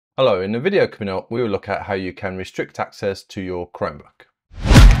Hello, in the video coming up, we will look at how you can restrict access to your Chromebook.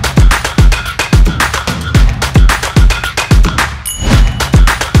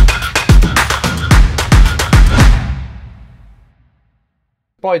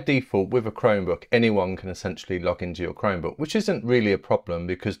 By default, with a Chromebook, anyone can essentially log into your Chromebook, which isn't really a problem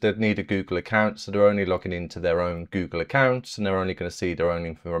because they'd need a Google account, so they're only logging into their own Google accounts and they're only going to see their own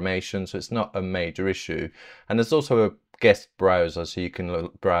information, so it's not a major issue. And there's also a guest browser, so you can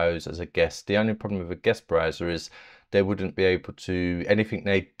browse as a guest. The only problem with a guest browser is they wouldn't be able to, anything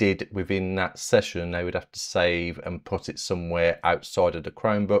they did within that session, they would have to save and put it somewhere outside of the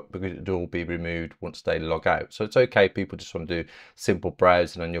Chromebook because it would all be removed once they log out. So it's okay, people just want to do simple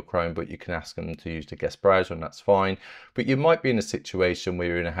browsing on your Chromebook, you can ask them to use the guest browser and that's fine. But you might be in a situation where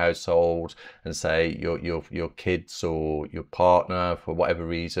you're in a household and say your kids or your partner, for whatever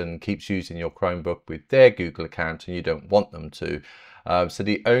reason, keeps using your Chromebook with their Google account and you don't want them to. So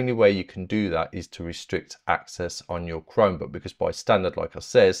the only way you can do that is to restrict access on your Chromebook, because by standard, like I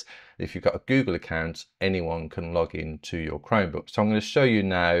says, if you've got a Google account, anyone can log into your Chromebook. So I'm going to show you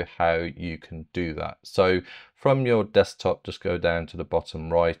now how you can do that. So from your desktop, just go down to the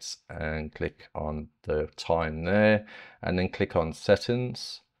bottom right and click on the time there, and then click on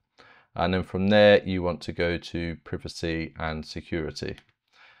settings. And then from there, you want to go to privacy and security.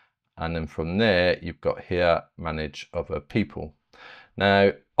 And then from there, you've got here, manage other people.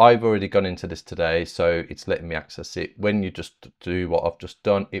 Now, I've already gone into this today, so it's letting me access it. When you just do what I've just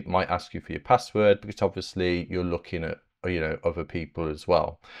done, it might ask you for your password because obviously you're looking at, other people as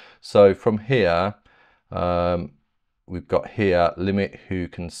well. So from here, we've got here, limit who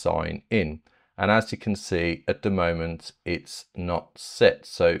can sign in. And as you can see, at the moment, it's not set,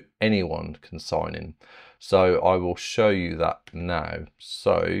 so anyone can sign in. So I will show you that now.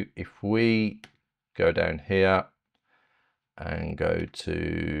 So if we go down here, and go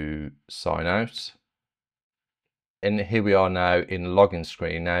to sign out, and here we are now in login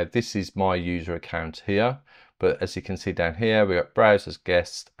screen. Now this is my user account here, but as you can see down here, we've got browse as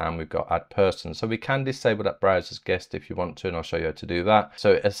guest and we've got add person. So we can disable that browse as guest if you want to, and I'll show you how to do that.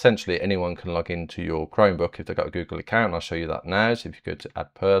 So essentially anyone can log into your Chromebook if they've got a Google account. I'll show you that now. So if you go to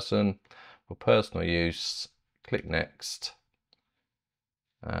add person for personal use, click next,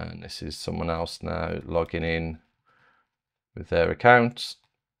 and this is someone else now logging in with their account,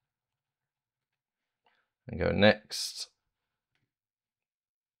 and go next.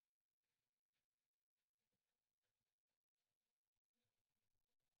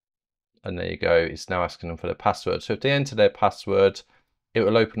 And there you go, it's now asking them for their password. So if they enter their password, it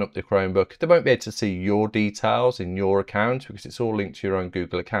will open up the Chromebook. They won't be able to see your details in your account because it's all linked to your own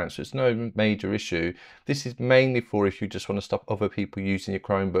Google account. So it's no major issue. This is mainly for if you just want to stop other people using your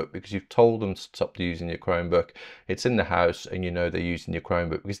Chromebook because you've told them to stop using your Chromebook. It's in the house and you know they're using your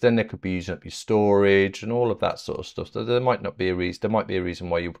Chromebook, because then they could be using up your storage and all of that sort of stuff. So there might not be a reason. There might be a reason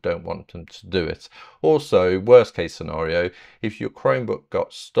why you don't want them to do it. Also, worst case scenario, if your Chromebook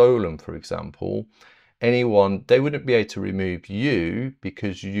got stolen, for example, they wouldn't be able to remove you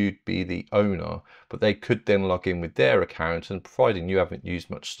because you'd be the owner, but they could then log in with their account, and providing you haven't used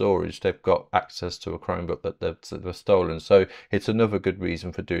much storage, they've got access to a Chromebook that they've stolen. So it's another good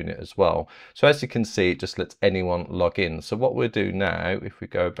reason for doing it as well. So as you can see, it just lets anyone log in. So what we'll do now, if we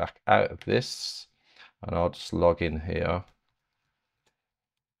go back out of this, and I'll just log in here.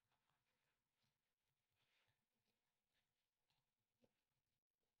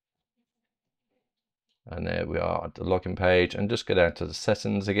 And there we are at the login page, and just go down to the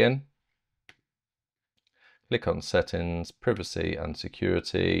settings again. Click on settings, privacy and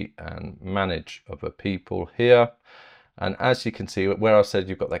security, and manage other people here. And as you can see, where I said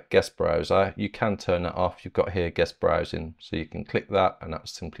you've got that guest browser, you can turn that off. You've got here guest browsing, so you can click that and that will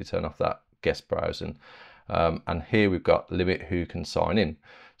simply turn off that guest browsing. And here we've got limit who can sign in.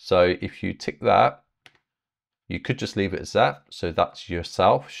 So if you tick that, you could just leave it as that. So that's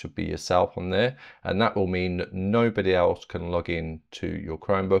yourself, should be yourself on there. And that will mean that nobody else can log in to your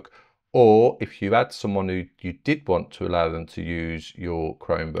Chromebook. Or if you had someone who you did want to allow them to use your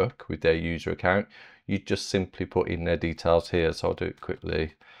Chromebook with their user account, you just simply put in their details here. So I'll do it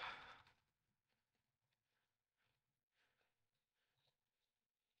quickly.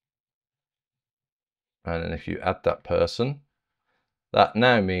 And then if you add that person, that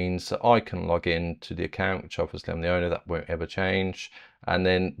now means that I can log in to the account, which obviously I'm the owner, that won't ever change. And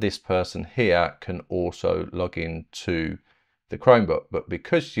then this person here can also log in to the Chromebook. But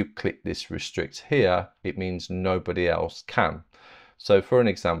because you click this restrict here, it means nobody else can. So for an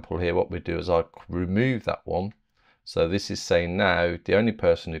example here, what we do is I remove that one. So this is saying now the only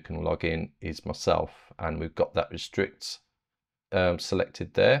person who can log in is myself, and we've got that restrict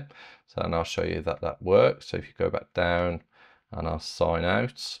selected there. So, and I'll show you that that works. So if you go back down and I'll sign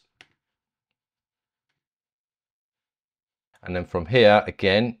out. And then from here,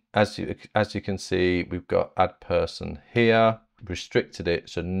 again, as you can see, we've got add person here, restricted it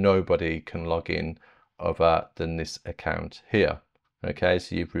so nobody can log in other than this account here. Okay,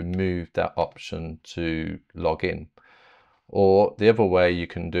 so you've removed that option to log in. Or the other way you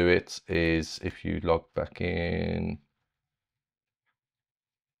can do it is if you log back in,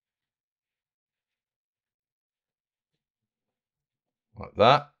 like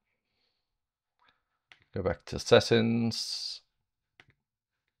that, go back to settings,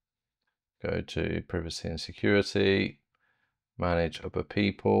 go to privacy and security, manage other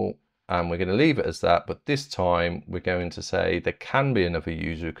people, and we're going to leave it as that, but this time we're going to say there can be another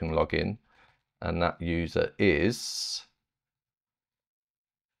user who can log in, and that user is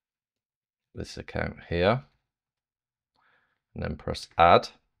this account here, and then press add.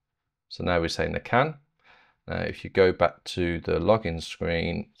 So now we're saying there can. Now if you go back to the login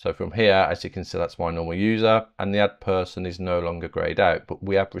screen, so from here, as you can see, that's my normal user, and the add person is no longer grayed out, but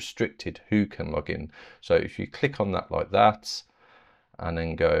we have restricted who can log in. So if you click on that like that, and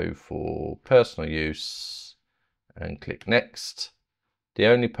then go for personal use and click next, the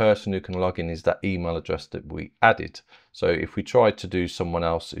only person who can log in is that email address that we added. So if we try to do someone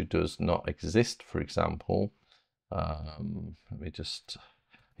else who does not exist, for example, let me just,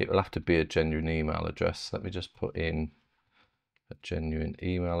 it will have to be a genuine email address. Let me just put in a genuine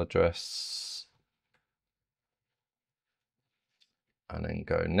email address and then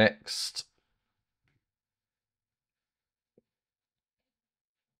go next.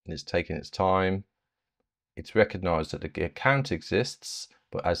 It's taking its time. It's recognized that the account exists,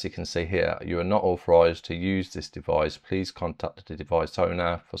 but as you can see here, you are not authorized to use this device. Please contact the device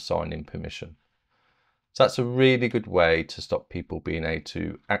owner for sign-in permission. So that's a really good way to stop people being able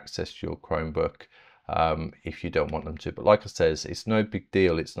to access your Chromebook if you don't want them to. But like I says, it's no big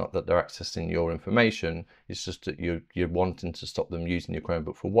deal. It's not that they're accessing your information. It's just that you're wanting to stop them using your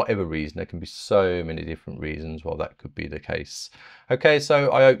Chromebook for whatever reason. There can be so many different reasons why that could be the case. Okay, so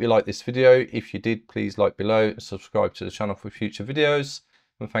I hope you liked this video. If you did, please like below and subscribe to the channel for future videos.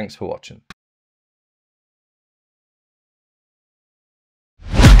 And thanks for watching.